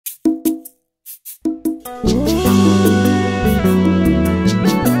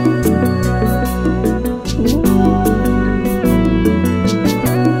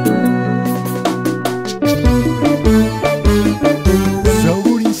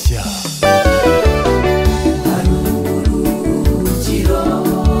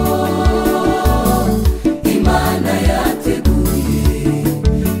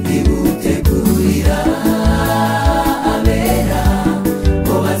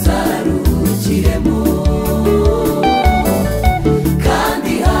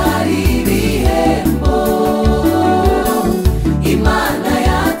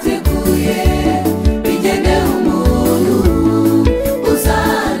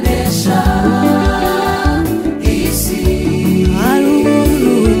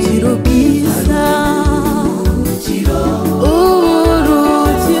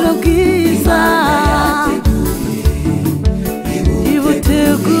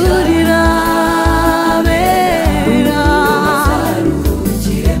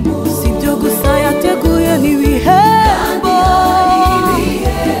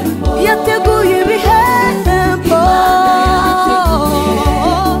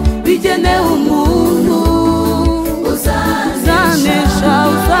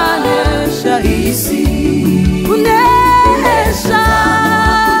isi kunesha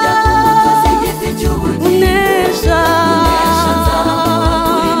kunesha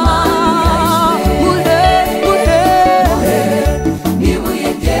n'ibuye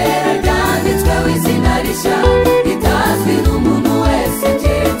ryera ryanditswe w'izina rishya ritazwi n'umuntu wese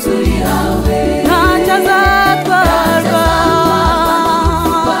keretse urihawe ntacyo azatwarwa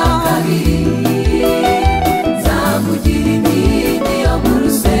zamugira inkingi yo mu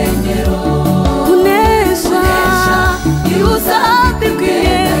rusengero kunesha uzambikwa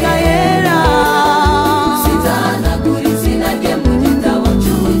imyenda yera sinzanagura izina rye mu gitabo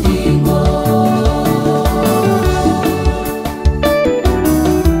cy'ubugingo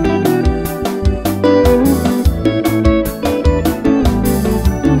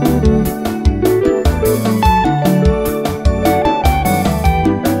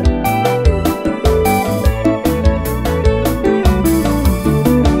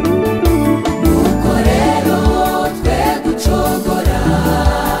nuko rero twe gucogora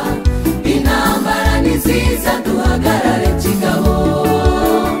intambara niziza duhagarare kigabo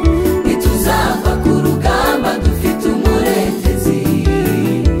ntituzava ku rugamba dufite umurengezi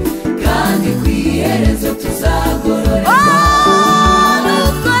kandi ku iherezo tuzagororerwa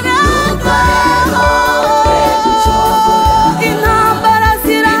nuko nuko rero twe gucogora intambara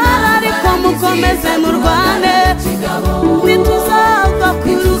zirahari ariko mukomeze murwane kigabo ntituzava ku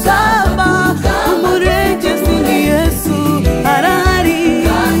rugamba umurengezi ni Yesu arahari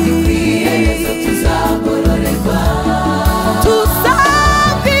kandi ku iherezo tuzagororerwa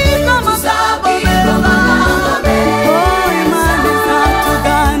tuzabwirwa amagambo meza Imana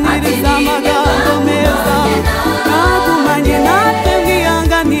izatuganiriza amagambo meza nagumanye natwe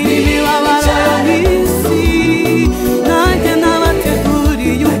mwihanganira imibabaro yo mu isi nanjye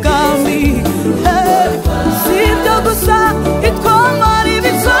nabateguriye ubwami si ibyo gusa itwomora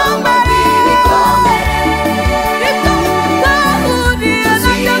ibikomere ibyo twahuriye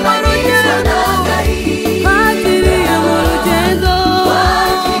nabyo mu rugendo twagiriye mu rugendo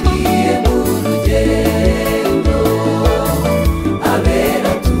twagiriye mu rugendo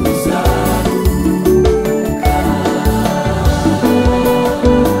abera tuzaruhuka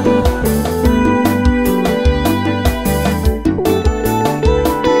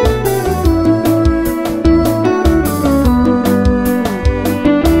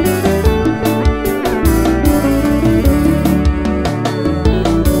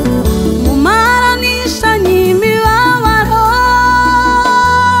mumaranishanye imibabaro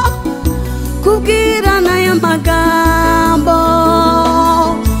kubwirana y'amagambo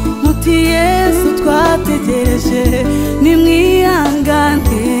muti Yesu twategereje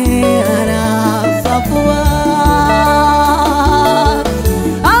nimwihangane araza vuba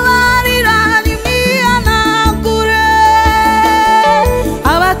abarira nimwihanagure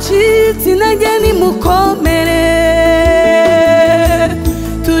abacitse intege nimukomere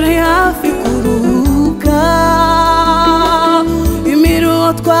turi hafi kuruhuka imiruho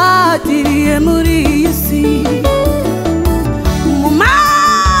twagiriye muri iyi si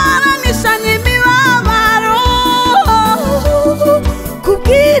mumaranishanye imibabaro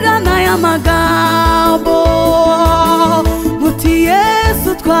kubwirana y'amagambo muti Yesu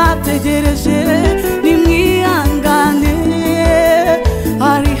twategereje nimwihangane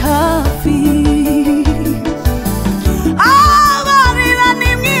ari hafi abarira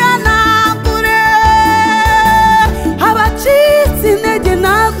nimwihanagure abacitse intege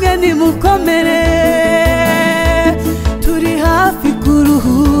namwe nimukomere turi hafi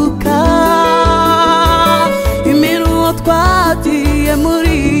kuruhuka imiruho twagiriye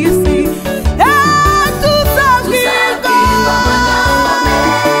muri iyi si tuzabwirwa amagambo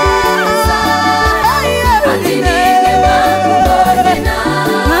meza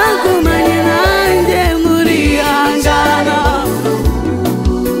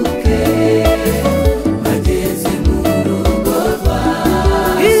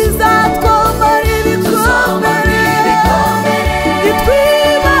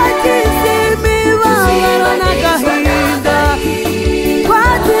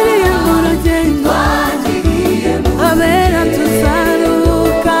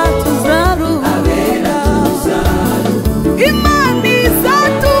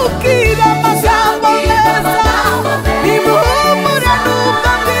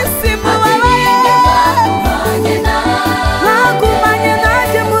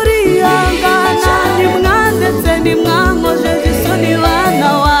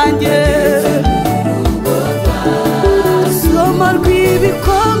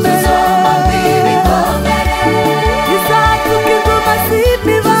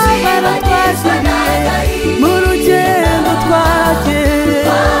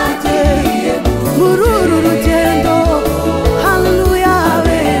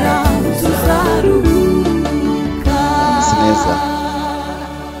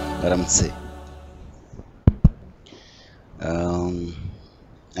baramutse.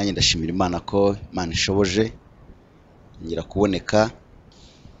 Nanjye ndashimira Imana ko Imana ishoboje ngira kuboneka.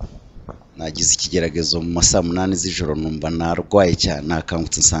 Nagize ikigeragezo mu masaa 8 z'ijoro, numva narwaye cyane,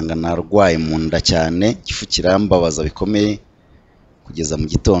 nakangutse nsanga narwaye mu nda cyane, igifu kirambabaza bikomeye kugeza mu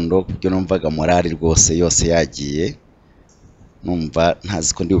gitondo, kubyo numvaga morali rwose yose yagiye, numva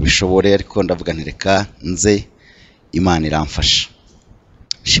ntazi ko ndi ubishobore, ariko ndavuga nti reka nze Imana iramfasha.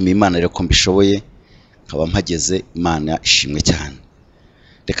 Nshimiye Imana rero ko mbishoboye, nkaba mpageze. Imana ishimwe cyane.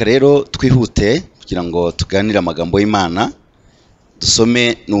 Reka rero twihute kugira ngo tuganire amagambo y'Imana.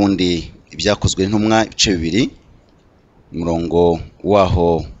 Dusome n'undi ibyakozwe n'intumwa ibice 2, umurongo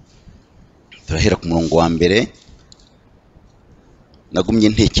waho turahera ku murongo wa mbere. Nagumye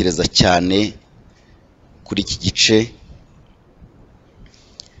ntekereza cyane kuri iki gice.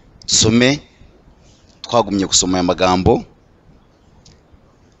 Dusome, twagumye gusoma aya magambo.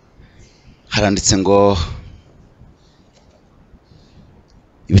 Haranditse ngo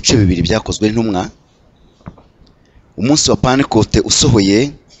ibice 2 byakozwe n'intumwa. Umunsi wa Pentekote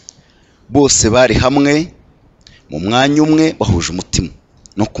usohoye, bose bari hamwe mu mwanya umwe bahuje umutima,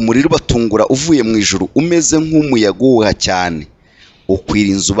 no kumuriro batungura uvuye mu ijuru umeze nk'umuyaga uhuha cyane ukwira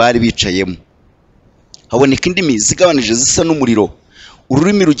inzu bari bicayemo. Haboneka indimi zigabanije zisa n'umuriro,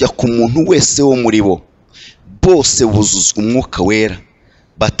 ururimi rujya ku muntu wese wo muri bo. Bose buzuzwa Umwuka Wera,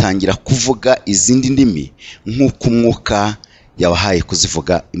 batangira kuvuga izindi ndimi nk'uko Umwuka yabahaye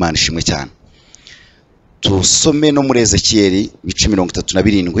kuzivuga. Imana ishimwe cyane. Tusome no muri Ezekiyeli ibice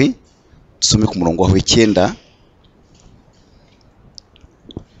 37, dusome ku murongo wa 9.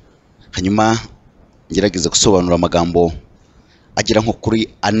 Hanyuma ngerageze gusobanura amagambo agera nko kuri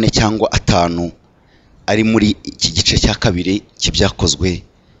 4 cyangwa 5 ari muri iki gice cya 2 cy'ibyakozwe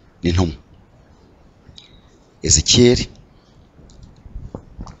n'intumwa. Ezekiyeli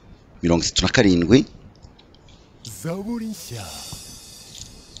 37. Zaburi nshya.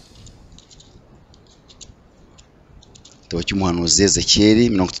 Igitabo cy'umuhanuzi Ezekiyeli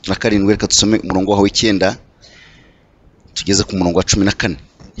 37. Reka dusome umurongo wa 9 tugeze ku murongo wa 14.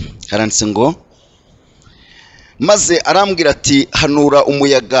 Haranditse ngo, maze arambwira ati, hanura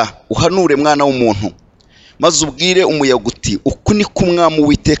umuyaga, uhanure mwana w'umuntu, maze ubwire umuyaga uti, uku ni ko Umwami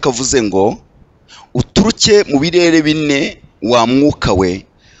Uwiteka avuze ngo, uturuke mu birere bine wa mwuka we,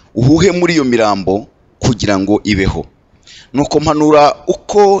 uhuhe muri iyo mirambo kugira ngo ibeho. Nuko mpanura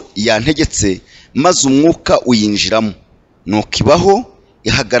uko yantegetse, maze umwuka uyinjiramo, nuko ibaho,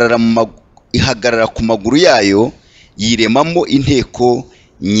 ihagarara ku maguru yayo, yiremamo inteko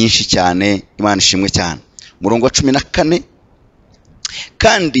nyinshi cyane. Imana ishimwe cyane. Murongo wa 14.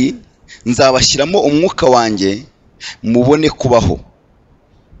 Kandi nzabashyiramo umwuka wanjye mubone kubaho,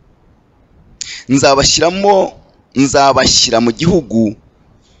 nzabashyira mu gihugu,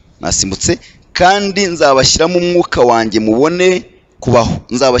 nasimbutse, kandi nzabashyiramo umwuka wanjye mubone kubaho,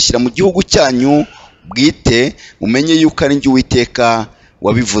 nzabashyira mu gihugu cyanyu bwite, mumenye yuko ari njye Uwiteka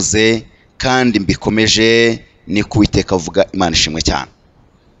wabivuze kandi mbikomeje, ni ko Uwiteka avuga. Imana ishimwe cyane.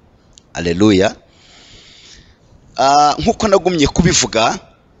 Alleluia. Nkuko nagumye kubivuga,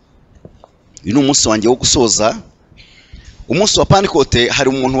 uyu ni umunsi wanjye wo gusoza umunsi wa Pentekote. Hari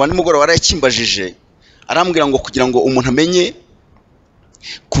umuntu wa nimugoroba warakimbajije, arambwira ngo kugira ngo umuntu amenye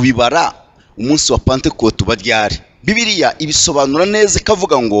kubibara umunsi wa Pentekote uba ryari, Bibiliya ibisobanura neza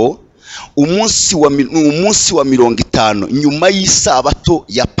ikavuga ngo umunsi wa 50 nyuma y'isabato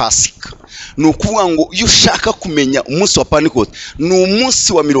ya Pasika. Ni ukuvuga ngo iyo ushaka kumenya umunsi wa Pentekote ni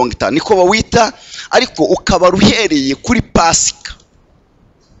umunsi wa 50 niko bawita, ariko ukaba ruhereye kuri Pasika.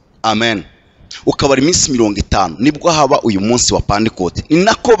 Amen. Ukaba ari iminsi 50 nibwo haba uyu munsi wa Pentekote. Ni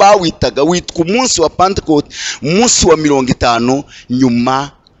nako bawitaga, witwa umunsi wa Pentekote, umunsi wa 50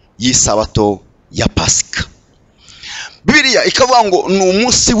 nyuma y'isabato ya Pasika. Bibiliya ikavuga ngo ni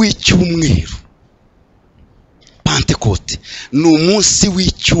umunsi w'icyumweru. Pentekote ni umunsi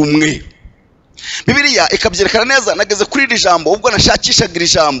w'icyumweru. Bibiliya ikabyerekana neza. Nageze kuri iri jambo ubwo nashakishaga iri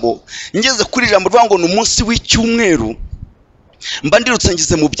jambo, ngeze kuri iri jambo rivuga ngo ni umunsi w'icyumweru, mba ndirutse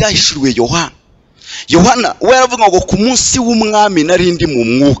ngize mu byahishuriwe Yohana we yaravuga ngo ku munsi w'umwami narindi mu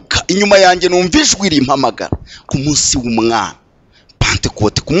mwuka, inyuma yanjye numva ijwi rimpamagara. Ku munsi w'umwami,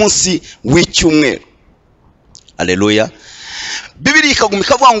 Pentekote, ku munsi w'icyumweru. Alleluia. Bibiliya ikaguma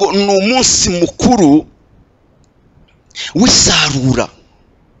ikavuga ngo ni umunsi mukuru w'isarura.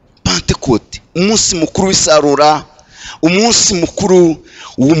 Pentekote, umunsi mukuru w'isarura, umunsi mukuru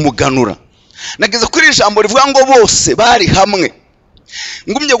w'umuganura. Nageze kuri iri jambo rivuga ngo bose bari hamwe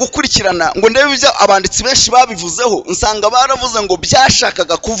ngumye gukurikirana ngo ndebe ibyo abanditsi benshi babivuzeho, nsanga baravuze ngo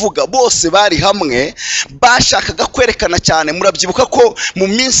byashakaga kuvuga bose bari hamwe, bashakaga kwerekana cyane. Murabyibuka ko mu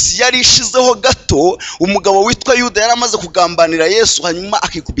minsi yari ishizeho gato umugabo witwa Yuda yari amaze kugambanira Yesu, hanyuma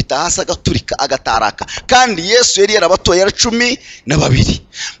akikubita hasi agaturika agataraka, kandi Yesu yari yarabatoye ari 12.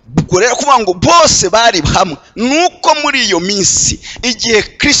 Ubwo rero kuvuga ngo bose bari hamwe, nuko muri iyo minsi igihe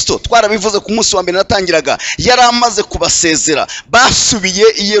Kristo, twarabivuze ku munsi wa mbere natangiraga, yari amaze kubasezera, basubiye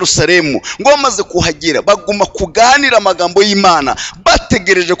i Yerusalemu. Ngo bamaze kuhagera baguma kuganira amagambo y'Imana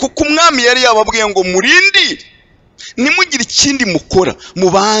bategereje, kuko umwami yari yababwiye ngo murindire, nimugire ikindi mukora,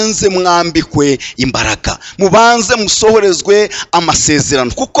 mubanze mwambikwe imbaraga, mubanze musohorezwe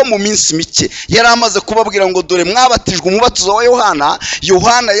amasezerano, kuko mu minsi mike yari amaze kubabwira ngo dore mwabatijwe umubatizo wa Yohana,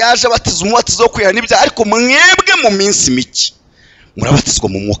 Yohana yaje abatiza umubatizo wo kwihana ibyaha, ariko mwebwe mu minsi mike murabatizwa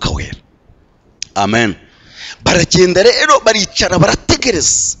mu Mwuka Wera. Amen. Baragenda rero baricara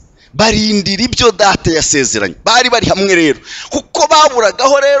barategereza, barindira ibyo data yasezeranye. Bari hamwe rero, kuko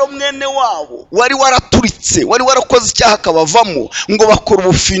baburagaho rero mwene wabo wari waraturitse, wari warakoze icyaha akabavamo, ngo bakora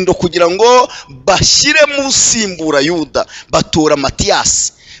ubufindo kugira ngo bashyire mu usimbura Yuda. Batora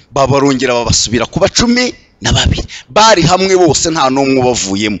Matiyasi, babarongera babasubira kuba 12. Bari hamwe bose, nta n'umwe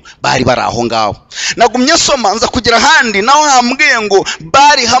ubavuyemo, bari aho ngaho. Nagumye soma nza kugira ahandi naho hambwiye ngo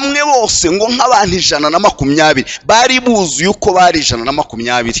bari hamwe bose ngo nk'abantu 120, bari buzuye uko bari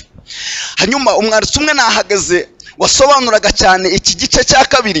 120. Hanyuma umwanditsi umwe nahagaze wasobanuraga cyane iki gice cya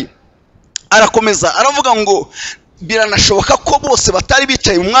kabiri, arakomeza aravuga ngo biranashoboka ko bose batari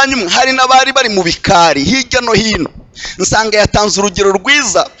bicaye mu mwanya umwe, hari n'abari bari mu bikari hirya no hino. Nsanga yatanze urugero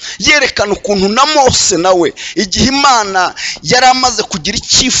rwiza yerekana ukuntu na Mose nawe igihe Imana yari amaze kugira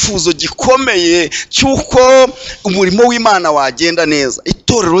icyifuzo gikomeye cy'uko umurimo w'Imana wagenda neza,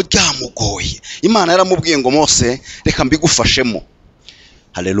 itorero ryamugoye, Imana yaramubwiye ngo Mose reka mbigufashemo.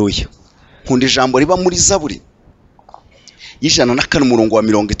 Haleluya. Nkunda ijambo riba muri Zaburi 104 umurongo wa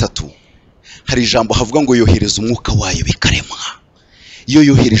 30. Hari ijambo havuga ngo yohereza umwuka wayo bikaremwa. Iyo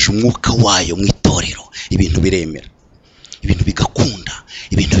yohereje umwuka wayo mu itorero, ibintu biremera, ibintu bigakunda,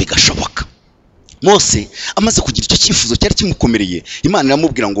 ibintu bigashoboka. Mose amaze kugira icyo cyifuzo cyari kimukomereye, Imana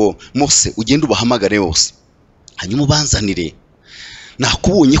iramubwira ngo Mose ugende ubahamagare bose, hanyuma ubanzanire.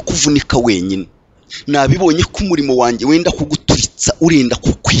 Nakubonye kuvunika wenyine, nabibonye ko umurimo wanjye wenda kuguturitsa, urenda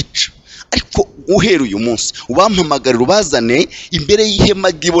kukwica, ariko uhera uyu munsi ubampamagarira ubazane imbere y'ihema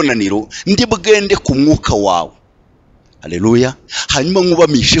ry'ibonaniro, ndi bwende ku mwuka wawe. Haleluya. Hanyuma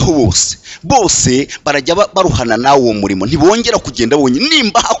nkubamisheho bose barajya baruhana nawe uwo murimo, ntibongera kugenda bonyine.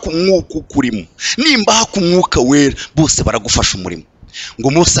 Nimbaha ku mwuka ukurimo, nimbaha ku Mwuka Wera, bose baragufasha umurimo.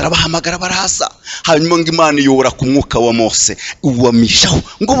 Ngo Mose arabahamagara baraza, hanyuma ngo Imana iyobora ku mwuka wa Mose uwamishaho,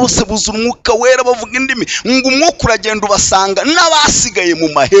 ngo bose buzura Umwuka Wera bavuga indimi. Ngo umwuka uragenda ubasanga n'abasigaye mu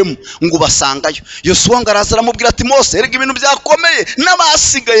mahema, ngo basangayo. Yosuwa ngo araza aramubwira ati Mose erega ibintu byakomeye,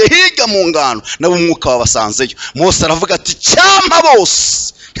 n'abasigaye hirya mu ngano nabo umwuka wabasanzeyo. Mose aravuga ati cyampa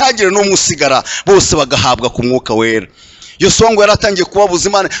bose ntagire n'umwe usigara, bose bagahabwa ku Mwuka Wera. Yosuwa ngo yaratangiye kubabuza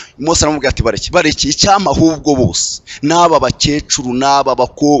Imana. Mose aramubwira ati bareke icyama, ahubwo bose n'aba bakecuru n'aba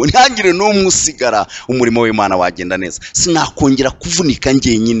bako ntihagire n'umwe usigara, umurimo w'Imana wagenda neza. Sinakongera kuvunika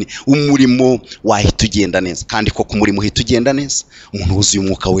njyenyine, umurimo wahita ugenda neza. Kandi ko ku murimo uhita ugenda neza, umuntu wuzuye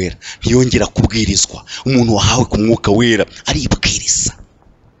Umwuka Wera ntiyongera kubwirizwa. Umuntu wahawe ku Mwuka Wera aribwiriza.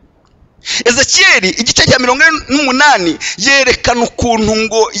 Ezekiyeli igice cya 48 yerekana ukuntu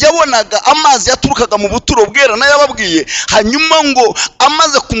ngo yabonaga amazi yaturukaga mu buturo bwera, nayo yababwiye. Hanyuma ngo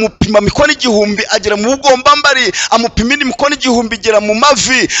amaze kumupima mikono 1000 agera mu bugombambari, amupima indi mikono 1000 igera mu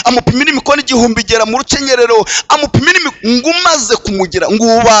mavi, amupima indi mikono 1000 igera mu rukenyerero, amupima ngo umaze kumugera ngo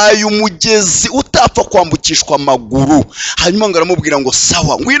ubaye umugezi utapfa kwambukishwa amaguru. Hanyuma ngo aramubwira ngo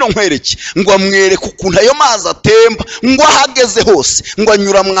sawa, ngwino nkwereke. Ngo amwereke ukuntu ayo mazi atemba, ngo ahageze hose ngo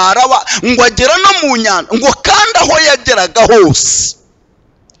anyura mwaraba, ngo agera no mu nyanja, ngo kandi aho yageraga hose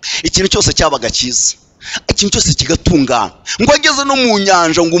ikintu cyose cyabaga cyiza, ikintu cyose kigatungana. Ngo ageze no mu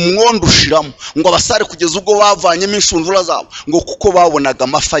nyanja ngo umwondo ushiramo, ngo abasare kugeza ubwo bavanyemo inshundura zabo, ngo kuko babonaga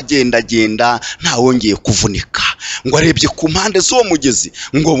amafi agenda nta wongeye kuvunika. Ngo arebye ku mpande z'uwo mugezi,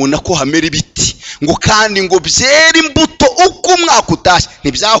 ngo abona ko hamera ibiti, ngo kandi ngo byera imbuto uko umwaka utashye,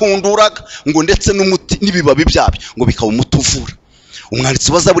 ntibyahunduraga, ngo ndetse n'umuti n'ibibabi byabyo ngo bikaba umuti uvura.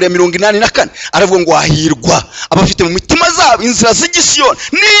 Umwanditsi wa Zaburi ya 84 aravuga ngo ahirwa abafite mu mitima zabo inzira z'igisiyoni,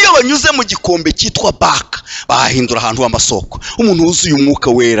 niyo banyuze mu gikombe cyitwa Baka bahindura ahantu h'amasoko. Umuntu wuzuye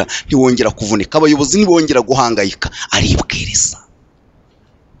Umwuka Wera ntiwongera kuvunika, abayobozi ntibongera guhangayika, aribwiriza.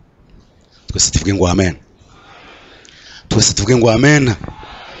 Twese tuvuge ngo amen. Twese tuvuge ngo amen.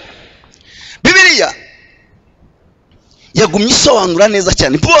 Bibiliya yagumye isobanura neza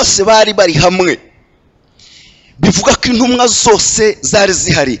cyane. Bose bari bari hamwe, bivuga ko intumwa zose zari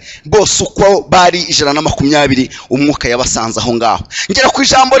zihari, bose uko bari 120 umwuka yabasanze aho ngaho. Ngera ku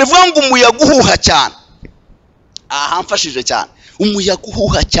ijambo rivuga ngo umuyaga uhuha cyane. Aha mfashije cyane, umuyaga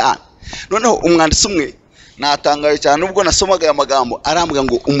uhuha cyane. Noneho umwanditsi umwe natangaye cyane ubwo nasomaga aya magambo, arambwira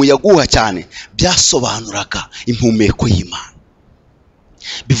ngo umuyaga uhuha cyane byasobanuraga impumeko y'Imana.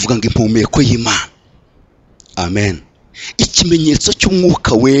 Bivuga ngo impumeko y'Imana. Amen. Ikimenyetso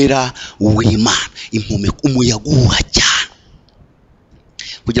cy'umwuka wera w'Imana, impumeko, umuyaga uhuha cyane.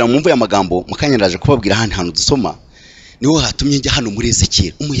 Kugira ngo mwumve aya magambo mukanyiraje kubabwira hano hantu dusoma, niho hatumye njya hano muri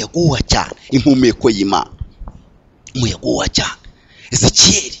Ezekiel. Umuyaga uhuha cyane, impumeko y'Imana, umuyaga uhuha cyane.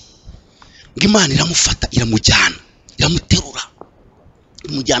 Ezekiel ngo Imana iramufata, iramujyana, iramuterura,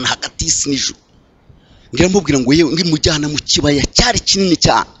 imujyana hagati y'isi n'ijuru. Ngiramubwira ngo yewe ngimujyana mu kibaya cyari kinini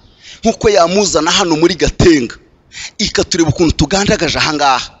cyane, nkuko yamuzana hano muri Gatenga, ikatureba ukuntu tugandagaje aha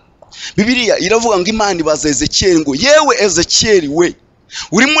ngaha. Bibiliya iravuga ngo Imana ibaza Ezekiel ngo yewe Ezekiel we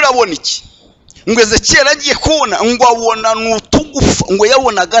urimo urabona iki? Ngo Ezekiel agiye kubona ngo abona n'utugufa, ngo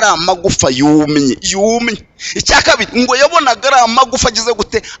yabonaga ari amagufa yumye. Icyakabiri ngo yabonaga ari amagufa agize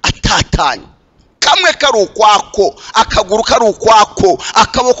gute, atatanye. Kamwe kari ukwako, akaguru kari ukwako,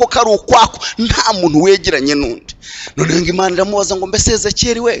 akaboko kari ukwako, nta muntu wegeranye n'undi. None ngo Imana iramubaza ngo mbese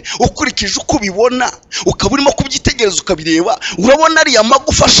Ezekiel we ukurikije uko ubibona, ukaba urimo kubyitegereza ukabireba, urabona ari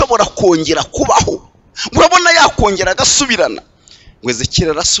amagufa ashobora kongera kubaho? Urabona yakongera agasubirana? Ngo Ezekiel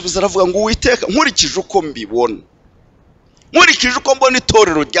arasubiza aravuga ngo Uwiteka, nkurikije uko mbibona, nkurikije uko mbona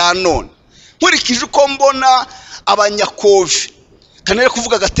itorero rya none, nkurikije uko mbona abanyakovi, kanere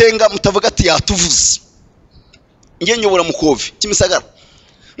kuvuga Gatenga mutavuga ati yatuvuze, ngiye nyobora mukovi Kimisagara,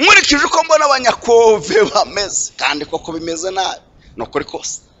 nkurikije uko mbona abanyakove bameze, kandi koko bimeze nabi nokore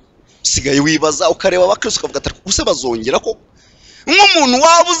kose. Sigaye wibaza ukareba abakristo ukavuga ati use bazongera ko nk'umuntu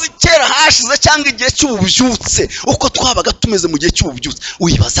wabuze kera hashize cyangwa igihe cy'ububyutse, uko twabaga tumeze mu gihe cy'ububyutse,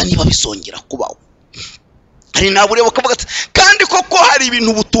 uyibaza niba bisongera kubaho. Ari nabureba ukavuga ati kandi koko hari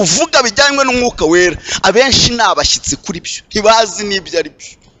ibintu butuvuga bijyanywe n'umwuka wera, abenshi nabashyitsi kuri byo, ntibazi n'ibyo ari byo.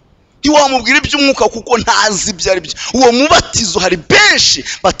 Ntiwamubwira iby'umwuka kuko ntazi ibyo ari byo. Uwo mubatizo hari benshi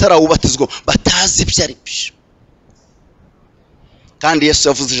batarawubatizwa, batazi ibyo ari byo. Kandi Yesu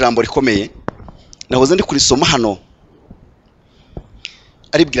yavuze ijambo rikomeye, nahoze ndi kurisoma hano,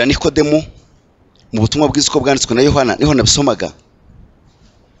 aribwira Nikodemu mu butumwa bwiza uko bwanditswe na Yohana, niho nabisomaga.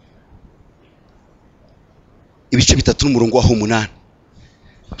 Ibice 3 n'umurongo wa 8.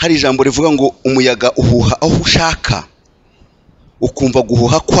 Hari ijambo rivuga ngo umuyaga uhuha aho ushaka, ukumva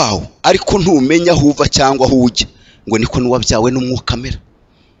guhuha kwawo, ariko ntumenya aho uva cyangwa aho ujya, ngo niko n'uwabyawe n'umwuka amera.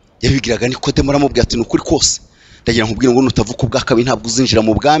 Yabigiraga Nikodemu aramubwira ati n'ukuri kose ndagira nkubwire ngo nutavuka ubwa kabiri ntabwo uzinjira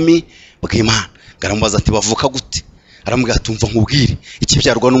mu bwami bw'Imana. Ngaramubaza ati bavuka gute? Aramubwira ati umva nkubwire,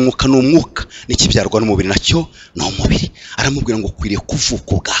 ikibyarwa n'umwuka n'umwuka, n'ikibyarwa n'umubiri nacyo ni umubiri. Aramubwira ngo ukwiriye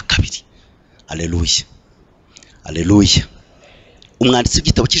kuvuka ubwa kabiri. Haleluya, haleluya. Umwanditsi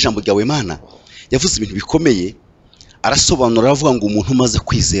w'igitabo cy'ijambo ryawe Imana yavuze ibintu bikomeye, arasobanura aravuga ngo umuntu umaze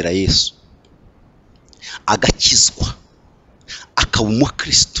kwizera Yesu agakizwa akaba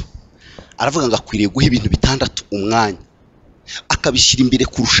umukristo, aravuga ngo akwiriye guha ibintu 6 umwanya, akabishyira imbere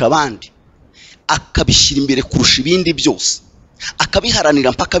kurusha abandi, akabishyira imbere kurusha ibindi byose, akabiharanira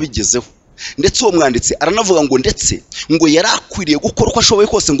mpaka bigezeho. Ndetse uwo mwanditsi aranavuga ngo ndetse ngo yarakwiriye gukora uko ashoboye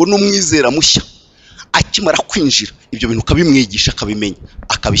kose ngo n'umwizera mushya akimara kwinjira ibyo bintu ukabimwigisha, akabimenya,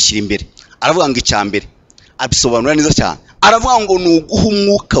 akabishyira imbere. Aravuga ngo icyambere, abisobanura neza cyane, aravuga ngo nuguha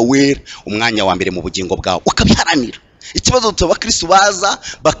umwuka wera umwanya wa mbere mu bugingo bwawe, ukabiharanira. Ikibazo cy'abakristo baza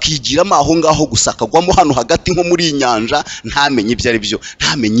bakigiramo aho ngaho gusa, akagwamo hano hagati nko muri inyanja, ntamenye ibyo ari byo,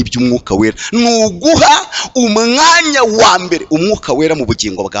 ntamenye iby'umwuka wera. Nuguha umwanya wa mbere umwuka wera mu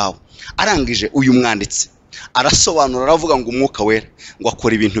bugingo bwawe. Arangije uyu mwanditsi arasobanura aravuga ngo umwuka wera ngo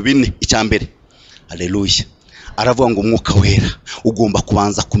akora ibintu 4. Icyambere, haleluya, aravuga ngo umwuka wera ugomba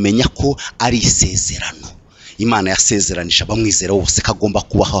kubanza kumenya ko ari isezerano Imana yasezeranije abamwizera bose, kagomba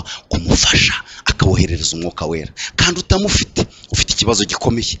kubaho kumufasha, akaboherereza umwuka wera. Kandi utamufite ufite ikibazo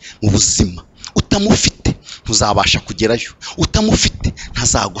gikomeye mu buzima, utamufite ntuzabasha kugerayo, utamufite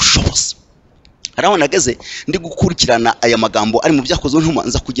ntazagushoboza. Arabona ageze ndi gukurikirana aya magambo ari mu byakozwe n'intumwa,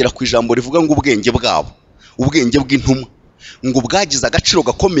 nza kugera ku ijambo rivuga ngo ubwenge bwabo, ubwenge bw'intumwa, ngo bwagize agaciro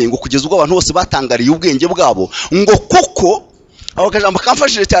gakomeye, ngo kugeza ubwo abantu bose batangariye ubwenge bwabo, ngo kuko aho kajambo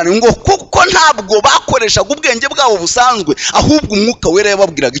kamfashije cyane, ngo kuko ntabwo bakoreshaga ubwenge bwabo busanzwe, ahubwo umwuka wera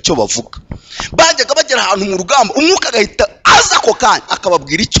yababwiraga icyo bavuga. Bajyaga bagera ahantu mu rugamba umwuka agahita aza ako kanya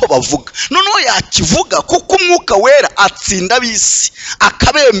akababwira icyo bavuga, noneho yakivuga kuko umwuka wera atsinda ab'isi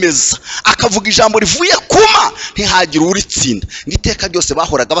akabemeza, akavuga ijambo rivuye kuma ntihagire uritsinda. N'iteka ryose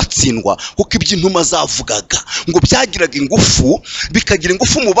bahoraga batsindwa kuko iby'intumwa zavugaga ngo byagiraga ingufu, bikagira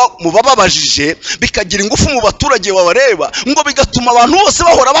ingufu mu bababajije, bikagira ingufu mu baturage babareba, ngo bigatuma abantu bose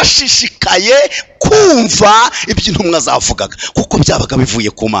bahora bashishikaye kumva iby'intumwa zavugaga kuko byabaga bivuye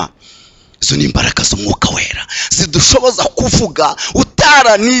kuma. Izo ni imbaraga z'umwuka wera zidushoboza kuvuga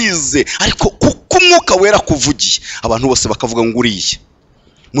utaranize, ariko kuko umwuka wera kuvugiye abantu bose bakavuga ngo uriye.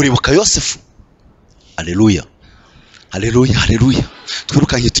 Muribuka Yosefu? Haleluya, haleluya, haleluya.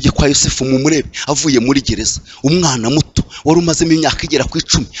 Twirukanye tujye kwa Yosefu mu murebe avuye muri gereza, umwana muto wari umazemo imyaka igera ku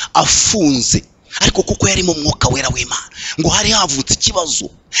 10 afunze, ariko kuko yari mu mwuka wera w'Imana ngo hari havutse ikibazo,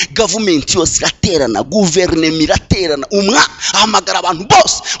 government yose iraterana, guverinoma iraterana, ahamagara abantu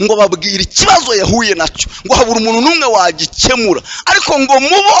bose ngo babwire ikibazo yahuye nacyo, ngo habura umuntu n'umwe wagikemura. Ariko ngo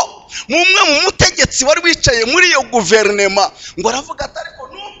mumwe mu mutegetsi wari wicaye muri iyo guverinoma ngo aravuga ati ariko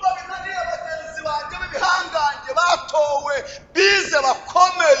nubwo binaniye abagenzi banjye b'ibihanganye batowe bize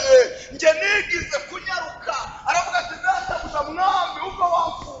bakomeye, nge nigize kunyaruka. Aravuga ati databuja mwami ubwo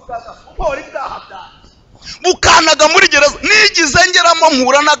wamfungaga ukora ibyaha byanjye mukanaga muri gereza, nigize ngeramo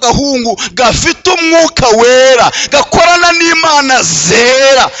mpura n'agahungu gafite umwuka wera gakorana n'Imana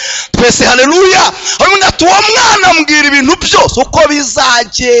zera. Twese haleluya. Hanyuma ati uwo mwana ambwira ibintu byose uko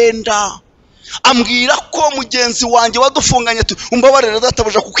bizagenda, ambwira ko mugenzi wanjye wadufunganye ati umbabarira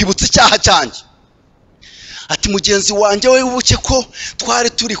databuja kukwibutsa icyaha cyanjye. Ati mugenzi wanjye we wibuke ko twari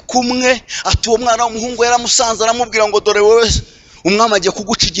turi kumwe, ati uwo mwana w'umuhungu yaramusanze aramubwira ngo dore wowe umwami agiye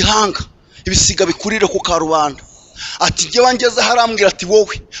kuguca igihanga, ibisiga bikurire ku karubanda. Ati njye wangeze harambwira ati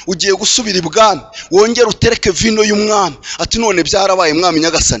wowe ugiye gusubira ibwami wongera utereke vino y'umwami. Ati none byarabaye mwami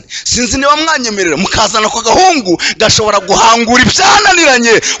nyagasani, sinzi niba mwanyemerera mukazana ko gahungu gashobora guhangura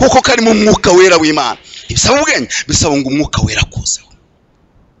ibyananiranye kuko kari mu mwuka wera w'Imana. Ibisaba ubwenge, bisaba ngo umwuka wera kuzeho.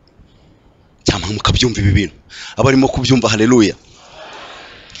 Cyangwa mukabyumva ibi bintu, abarimo kubyumva haleluya,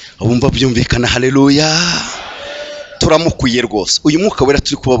 abumva byumvikana haleluya. Turamukwiye rwose uyu mwuka wera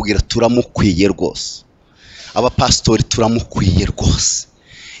turi kubabwira, turamukwiye rwose. Abapastori turamukwiye rwose,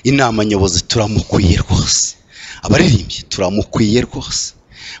 inama nyobozi turamukwiye rwose, abaririmbyi turamukwiye rwose,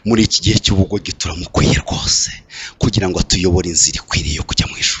 muri iki gihe cy'ubugogi turamukwiye rwose kugira ngo atuyobore inzira ikwiriye yo kujya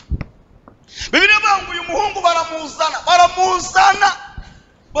mu ijuru. Bibiliya ivuga uyu muhungu baramuzana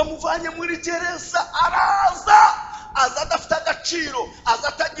bamuvanye muri gereza, aza adafite agaciro, aza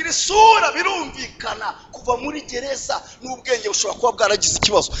atagira isura. Birumvikana kuva muri gereza n'ubwenge bushobora kuba bwaragize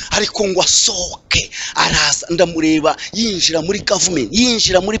ikibazo, ariko ngo asohoke araza. Ndamureba yinjira muri government,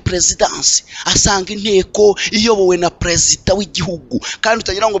 yinjira muri presidency, asanga inteko iyobowe na perezida w'igihugu, kandi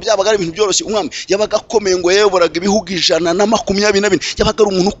utagira ngo byabaga ari ibintu byoroshye. Umwami yabaga akomeye ngo yayoboraga ibihugu 124, yabaga ari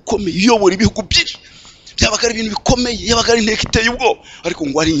umuntu ukomeye uyobora ibihugu byinshi, byabaga ari ibintu bikomeye, yabaga ari inteko iteye ubwoba. Ariko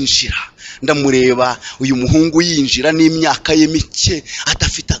ngo arinjira, ndamureba uyu muhungu yinjira n'imyaka ye mike,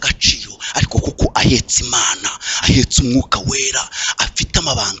 adafite agaciro, ariko kuko ahetse Imana, ahetse umwuka wera, afite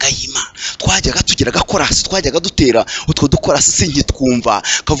amabanga y'Imana. Twajyaga tugira gakorasi, twajyaga dutera utwo dukorasi sinkitwumva,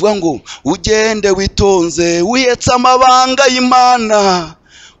 kavuga ngo ugende witonze uhetse amabanga y'Imana,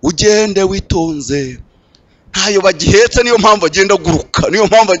 ugende witonze. Ntayo bagihetse, niyo mpamvu agenda guruka, niyo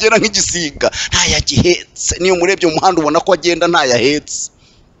mpamvu agenda nk'igisiga, ntayagihetse. Niyo murebye mu muhanda ubona ko agenda ntayahetse.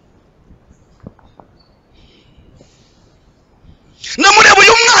 Namureba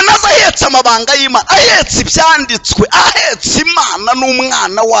uyu mwana azahetse amabanga y'Imana, ahetse ibyanditswe, ahetse Imana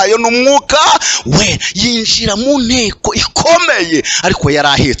n'umwana wayo n'umwuka we. Yinjira mu nteko ikomeye, ariko yari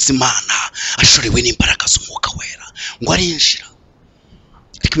ahetse Imana, ashorewe n'imbaraga z'umwuka wera, ngo arinjira.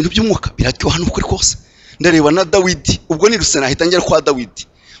 Ariko ibintu by'umwuka biraryoha n'ukuri kose. Ndareba na Dawidi, ubwo ni Rusena ahita ngera kwa Dawidi,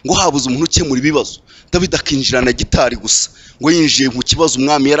 ngo habuze umuntu ukemura ibibazo. Dawidi akinjirana gitari gusa, ngo yinjiye mu kibazo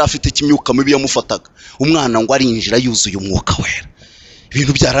umwami yari afite cy'imyuka mibi yamufataga. Umwana ngo arinjira yuzuye umwuka wera,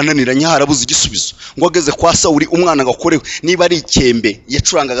 ibintu byarananiranye, harabuze igisubizo. Ngo ageze kwa Sawuli, umwana ngakorewe, niba ari ikembe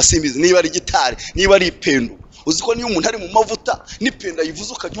yacuranga agasimbizi, niba ari gitari, niba ari ipendo. Uziko niyo umuntu ari mu mavuta n'ipenda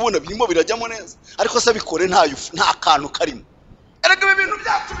yivuze ukajya ubona birimo birajyamo neza, ariko se bikore nta kantu karimo. Erega ibintu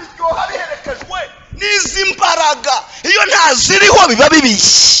byacu biryoha biherekejwe n'izi mbaraga, iyo ntaziriho biba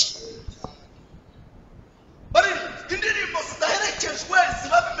bibishye. Bari indirimbo zidaherekejwe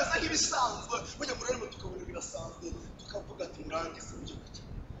ziba bimeze nk'ibisanzwe, mujye murarimo tukabona birasanzwe, tukavuga ati murangize ibyo gutya.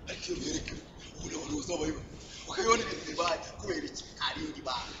 Ariko iyo biherekejwe ubona abantu bazabayo ukayibona ibintu bibaye kubera iki? Ari indi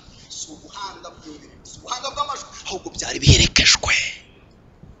bana, si ubuhanga bw'indirimbo, si ubuhanga bw'amajwi, ahubwo byari biherekejwe.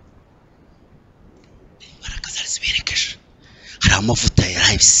 Imbaraga zari zibiherekeje, hari amavuta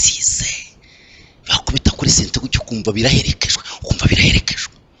yarabisize ukumva biraherekejwe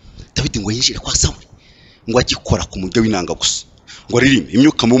Dawidi ngo yinjire kwa Sawuli ngo agikora ku mujyo w'inanga gusa ngo aririmbe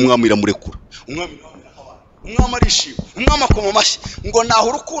imyuka mu mwami iramurekura umwami arishima umwami akoma amashyi ngo naho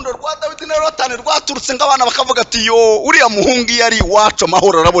urukundo rwa Dawidi na Yonatani rwaturutse ng'abana bakavuga ati yo uriya muhungu yari iwacu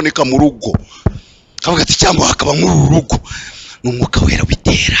amahoro araboneka mu rugo kavuga ati cyangwa hakaba muri uru rugo n'umwuka wera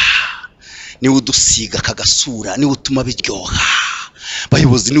bitera niwe udusiga kagasura niwe utuma biryoha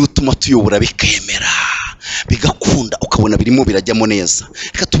bayobozi niwe utuma tuyobora bikemera bigakunda ukabona birimo birajyamo neza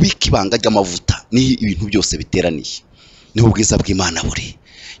reka tubike ibanga ry'amavuta ni ibintu byose biteraniye niho ubwiza bw'Imana buri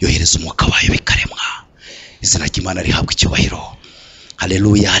yohereza umwuka wayo bikaremwa izina ry'Imana rihabwa icyubahiro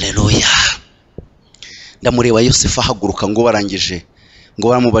haleluya ndamureba Yosefu ahaguruka ngo barangije ngo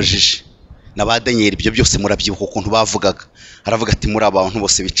baramubajije na ba Daniel ibyo byose murabyibuka ukuntu bavugaga aravuga ati muri abantu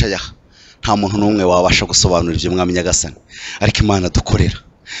bose bicaye aha nta muntu n'umwe wabasha gusobanura ibyo mwami Nyagasani ariko Imana dukorera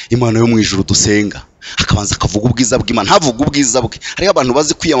Imana yo mu ijuru dusenga akabanza akavuga ubwiza bw'Imana havuga ubwiza bwe ari abantu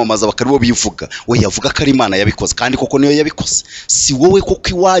bazi kwiyamamaza bakaribo bivuga we yavuga ko ari Imana yabikoze kandi koko niyo yabikoze si wowe koko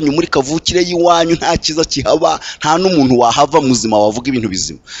iwanyu muri kavukire y'iwanyu nta kiza kihaba nta n'umuntu wahava muzima wavuga ibintu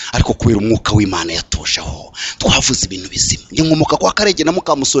bizima ariko kubera umwuka w'Imana yatoshaho twavuze ibintu bizima nge nkomoka kwa Karege na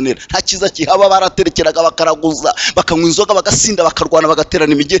Mukamusonera nta kiza kihaba baraterekeraga bakaraguza bakanywa inzoga bagasinda bakarwana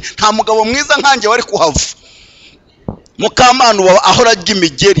bagaterana imigeri nta mugabo mwiza nkanjye wari kuhava Mukamana ahora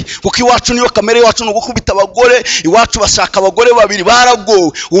ry'imigeri kuko iwacu niyo kamere iwacu no gukubita abagore iwacu bashaka abagore babiri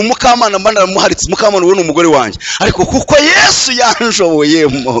baragowe uwo Mukamana mbana muharitse Mukamana we n'umugore wanjye ariko kuko Yesu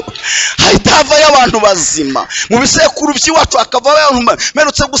yanshoboyemo hayitava y'abantu bazima mu bisekuru by'iwacu akava abantu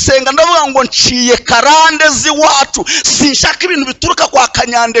merutse gusenga ndavuga ngo nciye karande z'iwacu sinshaka ibintu bituruka kwa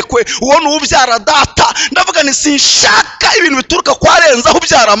Kanyandekwe uwo n'ubyara data ndavuga ni sinshaka ibintu bituruka kwa Renza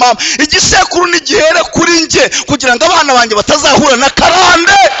ubyara mama igisekuru nigihere kuri nge kugira ngo abana banjye batazahura na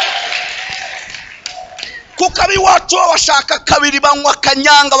karande kuko abiwacu bashaka kabiri banywa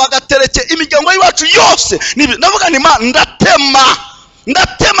kanyanga bagatereke imiryango y'iwacu yose ndavuga ni Imana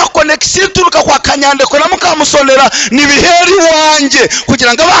ndatema connection turuka kwa Kanyandekwe na Mukamusonera ni biheri wanjye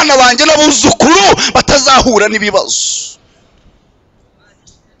kugira ngo abana banjye n'abuzukuru batazahura n'ibibazo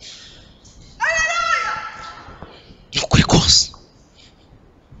ukuri kose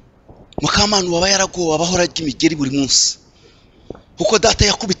Mukamana waba yaragowe abahora ry'imigeri buri munsi kuko data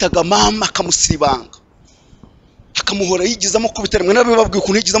yakubitaga mama akamusibanga akamuhora yigizamo kubita rimwe nabibabwiye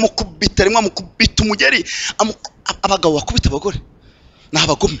ukuntu yigizamo kubita rimwe amukubita umugeri abagabo bakubita abagore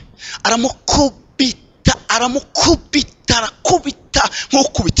n'abagome aramukubita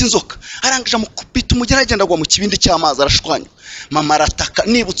nk'ukubita inzoka arangije amukubita umugeri agenda agwa mu kibindi cy'amazi arashwanya mama arataka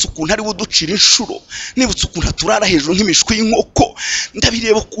nibutse ukuntu ari buducira inshuro nibutse ukuntu aturara hejuru nk'imishwi y'inkoko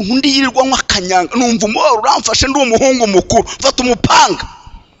ndabireba ukuntu ndi yirirwa nk'akanyanga numva umubaro uramfashe ndi umuhungu mukuru mfata umupanga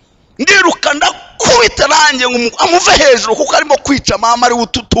ndiruka ndakubita nanjye amuve hejuru kuko arimo kwica mama ari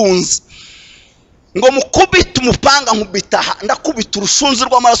ututunze ngo mukubita umupanga nkubita ndakubita urusunzi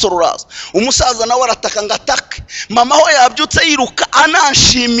rw'amaraso ruraza umusaza nawe arataka ngatake mama ho yabyutse yiruka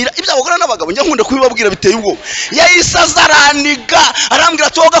ananshimira ibyo abagore n'abagabo njye nkunde kubibabwira biteye ubwo yayisaza araniga arambwira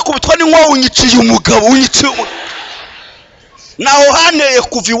ati woga kubitwa n'inkoho unyiciye umugabo naho haneye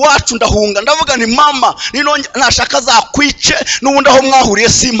kuva iwacu ndahunga ndavuga ni mama nino nashaka zakwice n'ubundi aho mwahuriye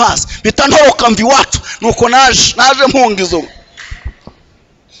simazi bita ntoroka mva iwacu nuko naje mpunga izo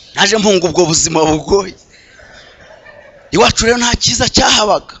naje mpunga ubwo buzima bugoye iwacu rero nta kiza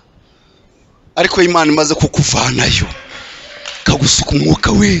cyahabaga ariko Imana imaze kukuvanayo kagusuka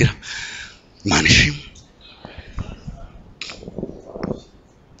umwuka wera Imana ishimwe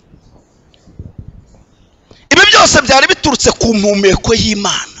ibi byose byari biturutse ku mpumeko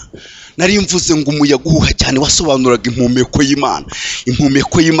y'Imana nari mvuze ngo umuyaga uhuha cyane wasobanuraga impumeko y'Imana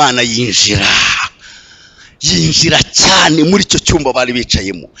impumeko y'Imana yinjira cyane muri icyo cyumba bari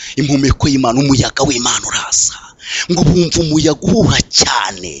bicayemo impumeko y'Imana umuyaga w'Imana uraza ngo bumva umuyaga uhuha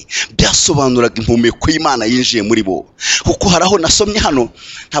cyane byasobanuraga impumeko y'Imana yinjiye muri bo kuko haraho nasomye hano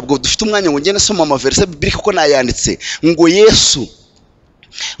ntabwo dufite umwanya ngo ngene soma amaverse biblique kuko nayanditse ngo Yesu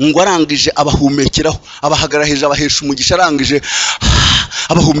ngo arangije abahumekeraho abahagaraheje abahesha umugisha arangije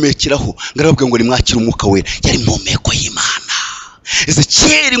abahumekeraho ngarababwe ngo nimwakire umwuka wera yari impumeko y'Imana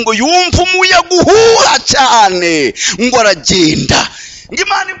Ezekiyeli ngo yumva umuyaga uhuha cyane ngo aragenda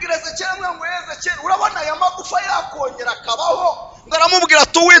ngimana ibwira Ezekiyeli ngo Ezekiyeli urabona aya magufa yakongera akabaho ngaramubwira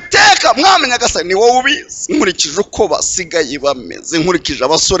ati Uwiteka mwami Nyagasani ni wowe ubizi nkurikije uko basigaye bameze nkurikije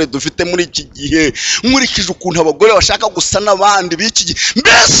abasore dufite muri iki gihe nkurikije ukuntu abagore bashaka gusa n'abandi b'iki gihe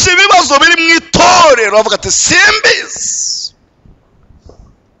mbese ibibazo biri mu itorero bavuga ati simbizi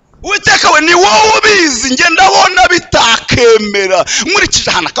Uwiteka we ni wowe ubizi, nge ndabona bitakemera. Nkurikije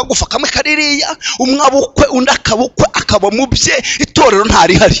ahantu akagufa kamwe kaririya, umwabukwe undi akabukwe akaba mu bye, itorero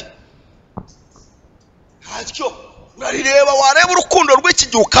ntarihari. Ntacyo urarireba, wareba urukundo rw'iki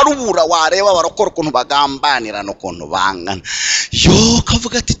gihe ukarubura, wareba barakora ukuntu bagambanira n'ukuntu bangana. Yo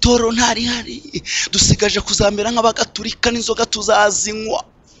kavuga ati itorero ntarihari, dusigaje kuzamera nk'abagatulika n'inzoga tuzazinywa.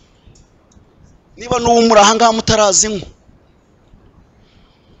 Niba n'ubu muri ahangaha mutarazinywa,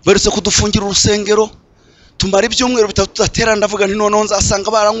 baretse kudufungira urusengero tumara ibyumweru bitatu tudaterana, ndavuga nti noneho nzasanga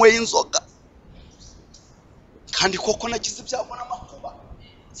baranyweye inzoga. Kandi koko nagize ibyago n'amakuba,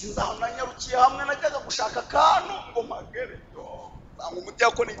 sinzaho nanyarukiye hamwe najyaga gushaka akantu ngo magere ngo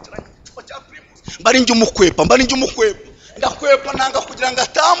umudiyakoni yicaranye igicupa cya primus, mbari njye umukwepa ndakwepa nanga kugira ngo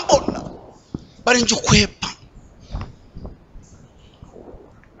atambona, mbari njye ukwepa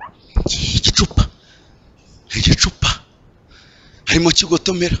igicupa harimo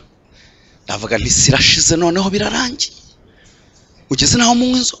kigotomera. Ndavuga nti sirashize noneho birarangiye, ugeze naho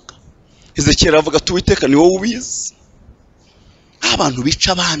munywa inzoga. Ezekiyeli avuga ati Uwiteka ni wowe ubizi. Abantu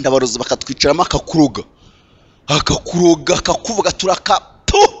bica abandi abarozi bakatwicaramo akakuroga akakuvuga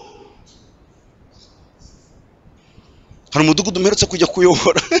turakapu. Hari umudugudu mperutse kujya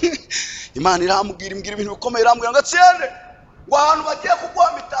kuyobora, Imana irambwira ibintu bikomeye, irambwira ngo atsene ngo ahantu bagiye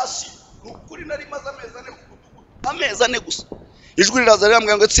kuguha mitasiyo. Nukuri nari maze amezi ane gusa, ijwi riraza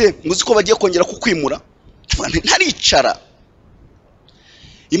rirambwira ngo etse muzi ko bagiye kongera kukwimura. Ntaricara.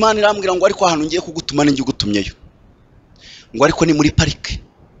 Imana irambwira ngo ariko ahantu ngiye kugutuma ninjye ugutumyeyo, ngo ariko ni muri parike,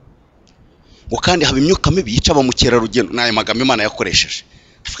 ngo kandi haba imyuka mibi yica abamukerarugendo. Nayo magambo Imana yakoresheje.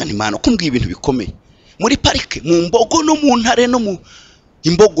 Ndavuga nti Imana kumbwiye ibintu bikomeye muri parike, mu mbogo no mu ntare no mu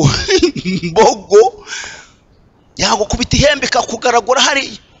imbogo yago kubita ihembe kakugaragura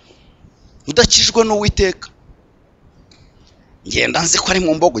hari udakijwe n'Uwiteka. Ngenda nzi ko ari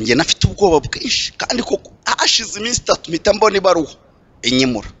mu mbogo, ngenda afite ubwoba bwinshi, kandi koko ashize iminsi 3 mpita mbona ibaruwa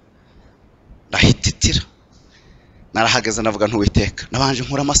inyimura, ndahititira. Narahagaze navuga ntuwiteka, nabanje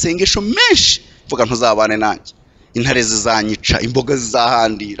nkura amasengesho menshi, vuga ntuzabane nanjye, intare zizanyica, imboga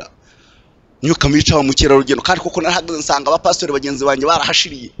zizahandira, nyuka mica wa mukerarugendo. Kandi koko narahagaze nsanga abapastori bagenzi banje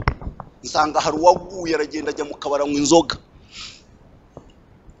barahashiriye, nsanga hari uwaguye aragenda ajya mu kabara mu inzoga.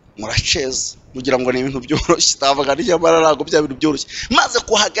 Muraceza mugira ngo ni ibintu byoroshye, tavuga ni cyamarago bya bintu byoroshye. Maze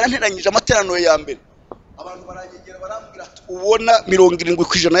kuhagera nteranyije amateraniro ya mbere, abantu baranyegera barambwira ati ubona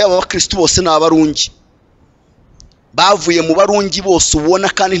 70% y'abakristo bose n'abarungi, bavuye mu barungi bose ubona,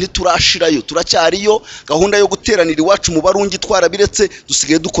 kandi ntiturashirayo, turacyariyo. Gahunda yo guteranira iwacu mu barungi twarabiretse,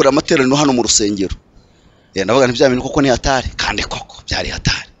 dusigaye dukora amateraniro hano mu rusengero. Ndavuga nti bya bintu koko ni hatari, kandi koko byari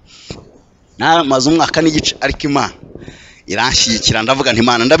hatari. Namaze umwaka n'igice, ariko Imana iranshyigikira. Ndavuga nti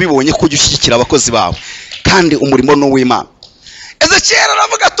Imana ndabibonye ko ujyushyigikira abakozi bawe, kandi umurimo no w'Imana. Ezekiyeli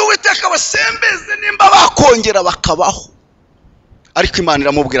aravuga ati Uwiteka basembeze nimba bakongera bakabaho. Ariko Imana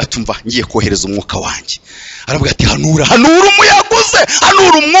iramubwira ati mva ngiye kohereza umwuka wanjye. Aravuga ati hanura umuyaguze,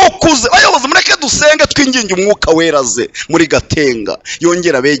 hanura umwukuze. Bayobozi mureke dusenge twinginge umwuka weraze muri Gatenga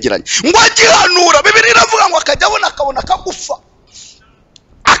yongera begeranye, ngo agihanura. Bibiliya iravuga ngo akabona kagufa,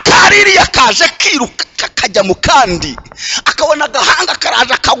 akariri yakaje kiruka kakajya mu kandi, akabona agahanga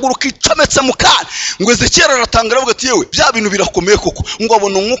karaje akaguru kicometse mu kandi. Ngo Ezekiyeli aratangara avuga ati yewe bya bintu birakomeye koko, ngo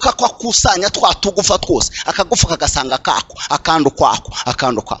abona umwuka ko akusanya twatugufa twose, akagufa kagasanga kako, akando kwako.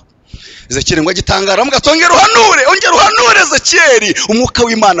 Ezekiyeli ngo agitangara amuga tongera uhanure Ezekiyeli, umwuka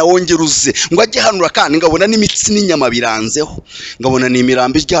w'Imana wongera uze. Ngo agihanura kandi ngabona n'imitsi n'inyama biranzeho, ngabona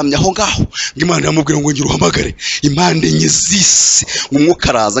n'imirambo iryamye aho ngaho. Imana yamubwira ngo ngire uhamagare impande enye z'isi. Umwuka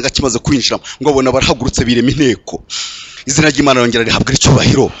araza agakimaze kwinjiramo, ngabona barahagurutse birema inteko. Izina ry'Imana yongera rihabwa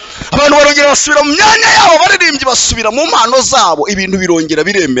icyubahiro. Abantu barongera basubira mu myanya yabo, baririmbye basubira mu mpano zabo, ibintu birongera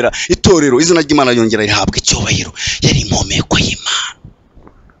biremera. Itorero izina ry'Imana yongera rihabwa icyubahiro. Yari impomeko y'Imana.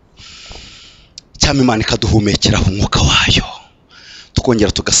 Cyama Imana ikaduhumekeraho umwuka wayo,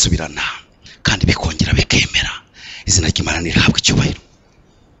 tukongera tugasubirana, kandi bikongera bikemera. Izina ry'Imana rihabwa icyubahiro.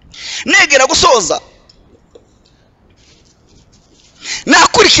 Negera gusoza,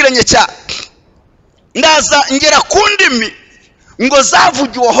 nakurikiranye cyane, ndaza ngera ku ndimi ngo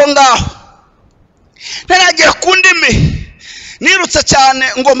zavugiwe aho ngaho. Ntaragera ku ndimi, nirutse cyane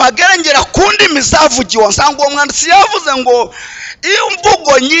ngo magere ngera ku ndimi zavugiwe. Nsanga uwo mwanditsi yavuze ngo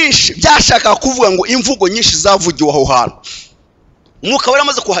imvugo nyinshi, byashaka kuvuga ngo imvugo nyinshi zavugiwe aho hantu. Umwuka wera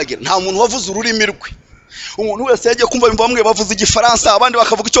amaze kuhagera, nta muntu wavuze ururimi rwe. Umuntu wese yagiye kumva bamwe bavuze igifaransa, abandi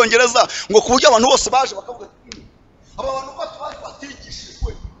bakavuga icyongereza, ngo kuburyo abantu bose baje bakavuga aba bantu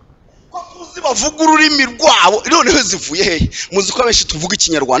batigishijwe ko tuzi bavuga ururimi rwabo, noneho zivuye hehe? Muzi ko abenshi tuvuga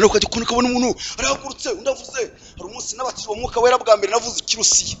ikinyarwanda, ukajya kubona umuntu arahagurutse undavuze. Hari umunsi nabatijwe umwuka wera bwa mbere navuze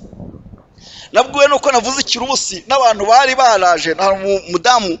ikirusiya. nabwiwe nuko navuze ikirubusi n'abantu bari baraje. Hari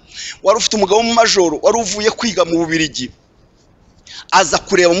umudamu wari ufite umugabo mu majoro wari uvuye kwiga mu Bubiligi, aza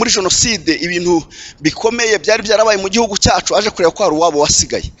kureba muri jenoside ibintu bikomeye byari byarabaye mu gihugu cyacu, aje kureba ko hari uwabo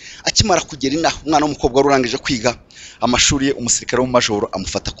wasigaye. Akimara kugera inaha, umwana w'umukobwa wari urangije kwiga amashuri ye, umusirikare wo mu majoro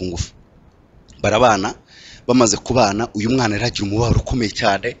amufata ku ngufu, barabana. Bamaze kubana, uyu mwana yaragira umubabaro ukomeye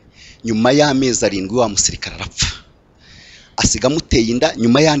cyane. Nyuma y'amezi 7 wa musirikare arapfa, asiga muteye inda.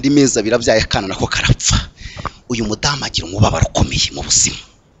 Nyuma y'andi mezi 2 abyaye akana nako karapfa. Uyu mudamu agira umubabaro ukomeye mu buzima.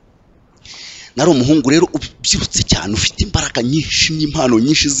 Nari umuhungu rero ubyirutse cyane, ufite imbaraga nyinshi n'impano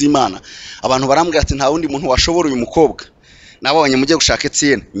nyinshi z'Imana. Abantu barambwira ati nta wundi muntu washobora uyu mukobwa. Nabonye mujye gushaka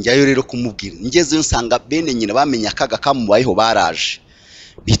Etienne, njyayo rero kumubwira. Ngezeyo nsanga bene nyina bamenye akaga kamubayeho, baraje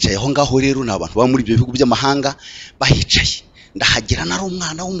bicaye aho ngaho. Rero n'abantu ba muri ibyo bihugu by'amahanga bahicaye. Ndahagera nari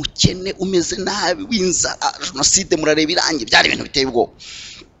umwana w'umukene umeze nabi w'inzara, jenoside murareba irangi, byari ibintu biteye ubwoba.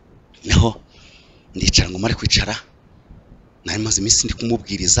 Naho ndicara ngo mare kwicara, nari maze iminsi ndi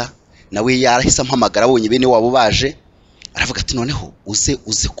kumubwiriza, nawe yarahise ampamagara abonye bene wabo baje, aravuga ati noneho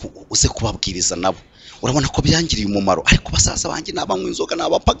uze kubabwiriza nabo, urabona ko byangiriye umumaro, ariko basaza banjye nabanywa inzoga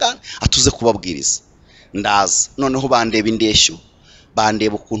n'abapagani, atuze kubabwiriza. Ndaza noneho bandeba indeshyo,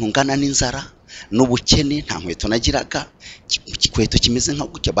 bandeba ukuntu ngana n'inzara n'ubukene, nta nkweto nagiraga, ikweto kimeze nka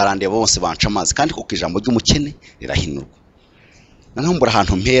gutya. Barandeba bose banca amazi, kandi kuko ijambo ry'umukene rirahinurwa. Noneho mbura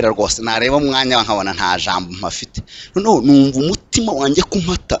ahantu mpera rwose, nareba umwanya nkabona nta jambo mpafite. Noneho numva umutima wanjye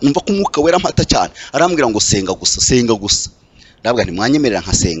kumpata, numva ko Umwuka Wera mpata cyane. Arambwira ngo senga gusa. Ndabwira nti mwanyemerera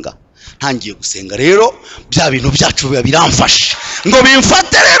nkasenga. Ntangiye gusenga rero bya bintu byacu biramfashe ngo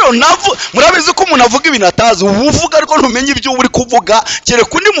bimfate. Rero murabizi ko umuntu avuga ibintu atazi, uvuga ariko ntumenye ibyo uri kuvuga, kere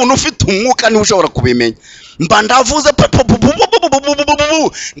kundi muntu ufite umwuka niwe ushobora kubimenya. Mba ndavuze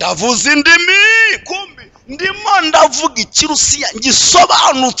ndavuze indimi, kumbi ndimo ndavuga ikirusiya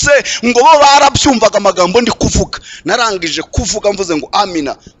gisobanutse, ngo bo barabyumvaga amagambo ndi kuvuga. Narangije kuvuga mvuze ngo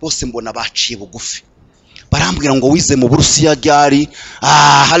amina, bose mbona baciye bugufi. Barambwira ngo wize mu Burusiya ryari?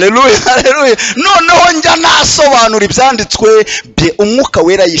 Haleluya, haleluya. Noneho njya nasobanura ibyanditswe bye. Umwuka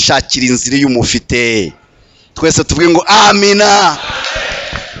Wera yishakira inzira y'umufite. Twese tuvuge ngo amina.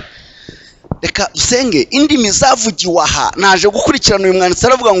 Reka dusenge. Indimi zavugiwe aha, naje gukurikirana uyu mwanditsi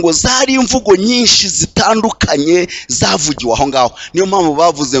aravuga ngo zari imvugo nyinshi zitandukanye zavugiwe aho ngaho. Niyo mpamvu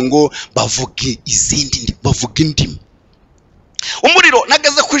bavuze ngo bavuge izindi, bavuge indimi. Umuriro,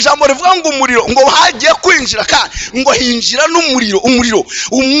 nageze ku ijambo rivuga ngo umuriro, ngo hagiye kwinjira kandi ngo hinjira n'umuriro. Umuriro,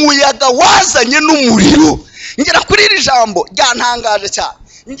 umuyaga wazanye n'umuriro. Ngera kuri iri jambo ryantangaje cyane.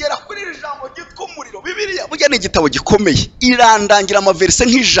 Ngera kuri iri jambo gitwa umuriro. Bibiliya burya ni igitabo gikomeye, irandangira amaverse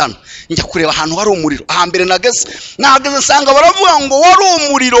nk'ijana. Njya kureba ahantu hari umuriro. Ahambere nageze nsanga baravuga ngo wari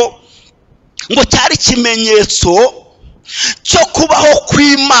umuriro, ngo cyari ikimenyetso cyo kubaho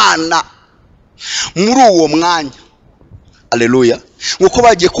kw'Imana muri uwo mwanya. Haleluya. Nguko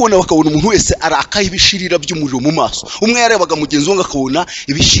bagiye kubona bakabona umuntu wese arakaye ibishirira by'umuriro mu maso. Umwe yarebaga mugenzi we akabona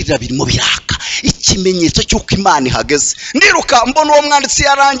ibishirira birimo biraka, ikimenyetso cy'uko Imana ihageze. Ndiruka mbona uwo mwanditsi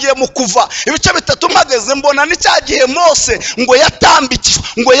yarangiye mu Kuva ibice 3 mpageze, mbona ni cya gihe Mose ngo yatambikishwa,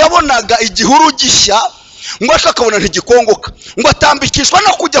 ngo yabonaga igihuru gishya, ngo akakabona ntigikongoka, ngo atambikishwa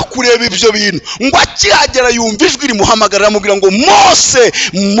no kujya kureba ibyo bintu. Ngo akihagera yumva ijwi rimuhamagara amubwira ngo Mose,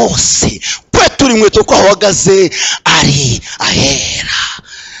 Mose, turi inkweto ko ahagaze ari ahera.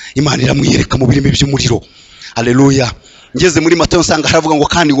 Imana iramwiyereka mu birimi by'umuriro. Haleluya. Ngeze muri Matayo nsanga haravuga ngo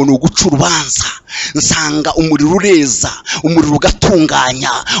kandi ngo nuguca urubanza. Nsanga umuriro ureza, umuriro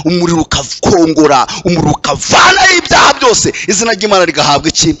ugatunganya, umuriro ukakongora, umuriro ukavana ibyaha byose. Izina ry'Imana rigahabwa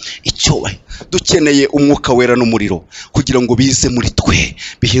iki? Icyubahiro. Dukeneye Umwuka Wera n'umuriro kugira ngo bize muri twe,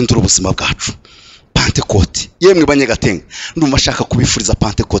 bihindura ubuzima bwacu. Pentecote, yemwe banyegatenga, ndumva ashaka kubifuriza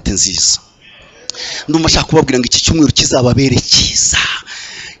Pentecote nziza. Ndumva ashaka kubabwira ngo iki cyumweru kizababere cyiza.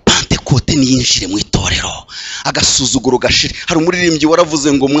 Pentecote niyinjire mu itorero, agasuzuguro gashire. Hari umuririmbyi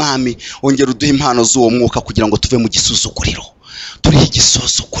waravuze ngo mwami ongera uduhe impano z'uwo mwuka kugira ngo tuve mu gisuzuguriro. Turi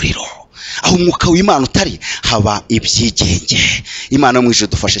igisuzuguriro. Aho umwuka w'Imana utari haba ibyigenge. Imana mwije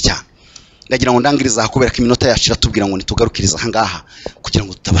dufashe cyane. Ndagira ngo ndangiriza kubera ko iminota yacu iratubwira ngo nitugarukiriza aha ngaha kugira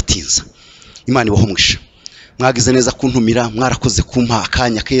ngo tutabatinza. Imana ibahumwisha. Mwagize neza kuntumira, mwarakoze kumpa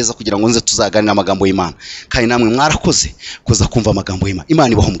akanya keza kugira ngo nze tuzaganira amagambo y'Imana. Kandi namwe mwarakoze kuza kumva amagambo y'Imana.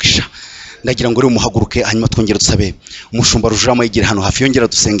 Imana ibahumwisha. Ndagira ngo rero muhaguruke hanyuma twongere dusabe umushumba Rujama yigire hano hafi, yongera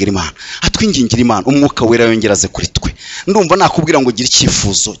dusengera Imana. Atwingingira Imana, Umwuka Wera yongera aze kuri twe. Ndumva nakubwira ngo gira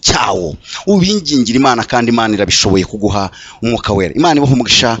icyifuzo cyawo, ubingingira Imana kandi Imana irabishoboye kuguha Umwuka Wera. Imana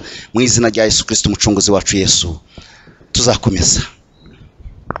ibahumwisha mu izina rya Yesu Kristo umucunguzi wacu Yesu. Tuzakomeza.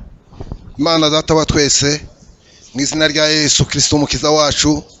 Imana data wa twese, mu izina rya Yesu Kristo umukiza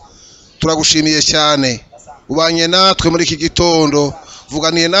wacu, turagushimiye cyane ubanye natwe muri iki gitondo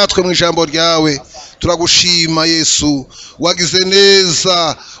vuganiye natwe mu ijambo ryawe turagushima Yesu wagize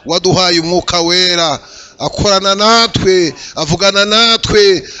neza waduhaye umwuka wera akorana natwe avugana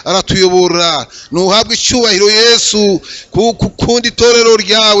natwe aratuyobora nuhabwe icyubahiro Yesu kukundi itorero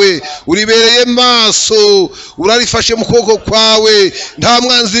ryawe uribereye maso urarifashe mu kuboko kwawe nta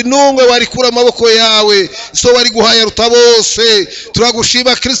mwanzi numwe warikura amaboko yawe so wari guhaya ruta bose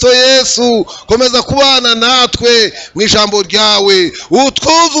turagushima Kristo Yesu komeza kubana natwe mu ijambo ryawe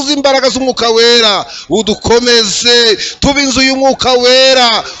utwuzuza imbaraga z'umwuka wera udukomeze tubinzu y'umwuka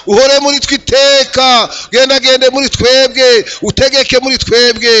wera uhore muri twiteka gende muri twebwe utegeke muri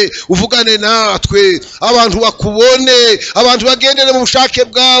twebwe uvugane natwe abantu bakubone abantu bagendere mu bushake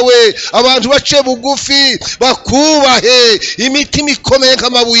bwawe abantu bace bugufi bakubahe imitima ikomeye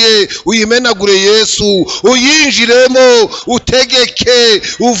nk'amabuye uyimenagure Yesu uyinjiremo utegeke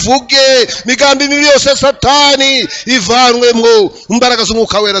uvuge migambi mibi yose satani ivanwemo imbaraga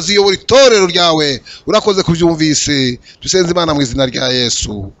z'umwuka wera ziyobora itorero ryawe urakoze kubyumvise dusenze Imana mu izina rya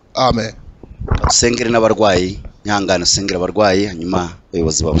Yesu amen. Usengere n'abarwayi nyangana usengera abarwayi hanyuma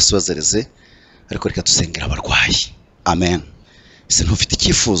abayobozi babasozereze ariko reka dusengera abarwayi amen. Ese ntufite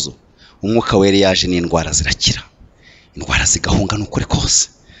icyifuzo umwuka wera yaje n'indwara zirakira indwara zigahunga n'ukuri kose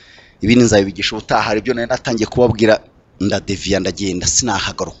ibi nzabibigisha ubutaha hari ibyo nari natangiye kubabwira ndadevia ndagenda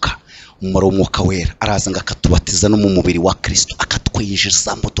sinahagaruka umumaro w'umwuka wera araza ngakatubatiza no mu mubiri wa Kristo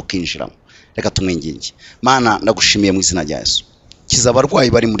akatwinjiza mu tukinjiramo reka tumwinginge Mana ndagushimiye mu izina rya Yesu kiza abarwayi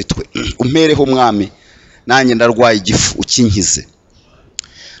bari muri twe umpereho mwami nanjye ndarwaye igifu ukinkize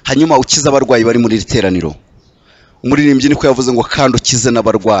hanyuma ukiza abarwayi bari muri literaniro umuririmbyi niko yavuze ngo kandi ukize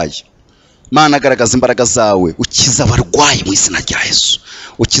n'abarwayi Mana agaragaza imbaraga zawe ukiza abarwayi mu izina rya Yesu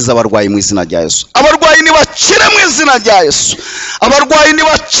ukiza abarwayi mu izina rya Yesu abarwayi nibakire mu izina rya Yesu abarwayi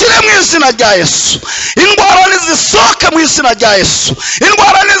nibakire mu izina rya Yesu indwara nizisoke mu izina rya Yesu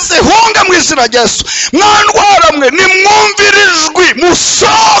indwara nizihunga mu izina rya Yesu mwandwara mwe nimwumvirijwe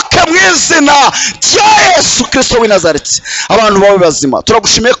musoke mu izina rya Yesu Kristo w'i Nazareti abantu bawe bazima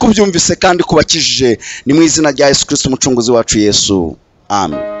turagushimiye kubyumvise kandi kubakijije ni mu izina rya Yesu Kristo umucunguzi wacu Yesu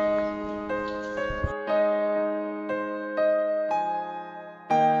amen.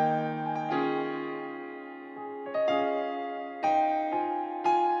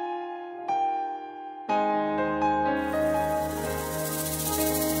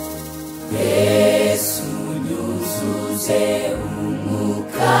 Yesu nyuzuze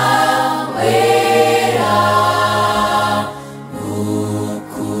umwuka wera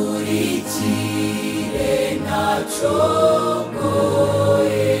ukurikire ntacogoye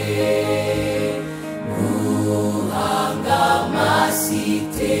guhanga amaso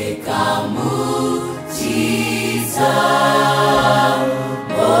iteka mukiza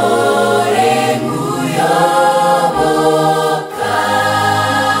mpore nkuyoboka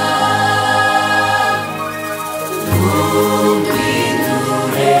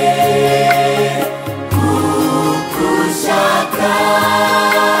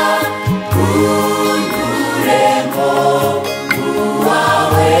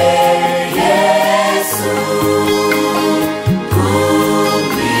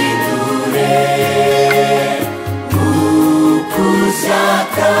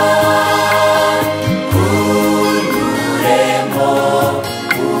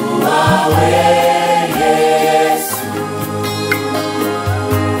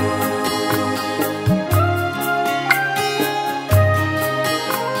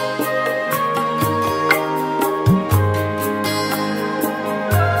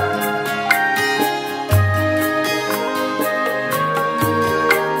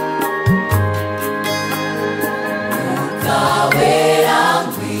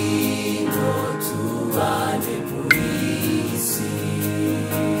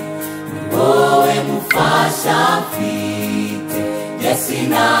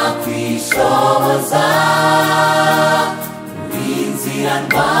Sinakwishoboza inzira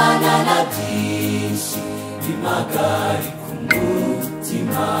ndwana na byinshi bimagari ku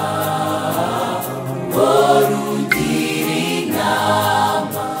mutima worugira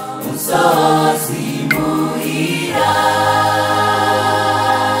inama unsohoza imuhira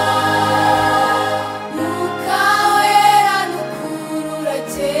Mwuka wera n'ukuri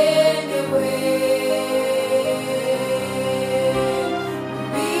urakenewe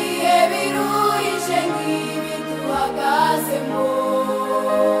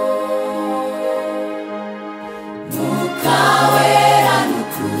Mwuka wera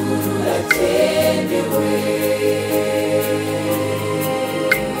n'ukuri urakenewe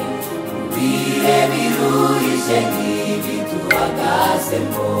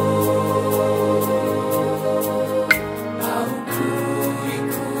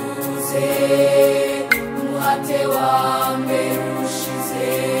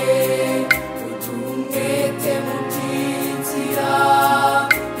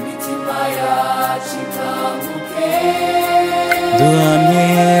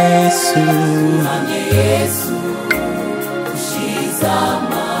Yesu,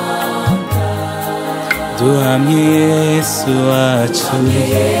 duhamye Yesu wacu,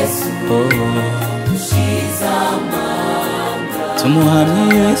 tumuhamye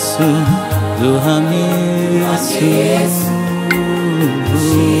Yesu, duhamye Yesu,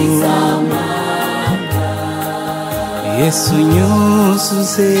 Yesu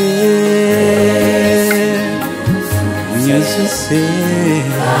nyuzuze, nyuzuze,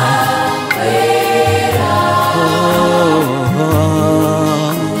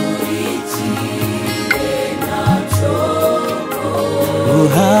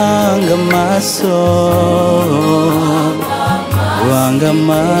 uhanga amaso, uhanga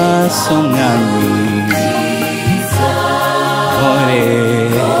amaso mwami,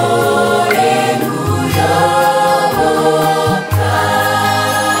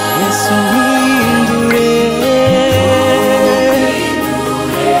 Yesu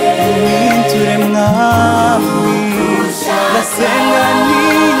mpindure mwami, ndasenga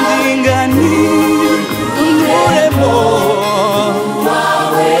ninginga nti unkuremo,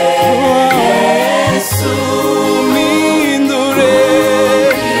 Yesu mpindure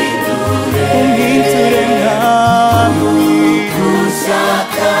mwami,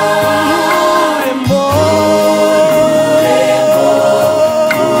 unkuremo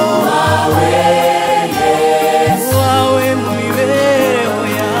wawe mu mibereho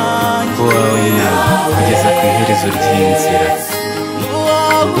yanjye, wawe kugeza ku iherezo ry'inzira,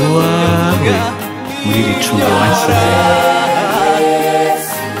 wawe muri iri cumbi wanshyize,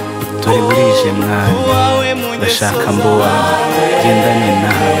 dore burije mwami, ndashaka mbo wawe, gendane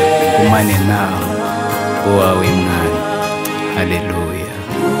nawe, gumane nawe, wawe mwami, haleluya.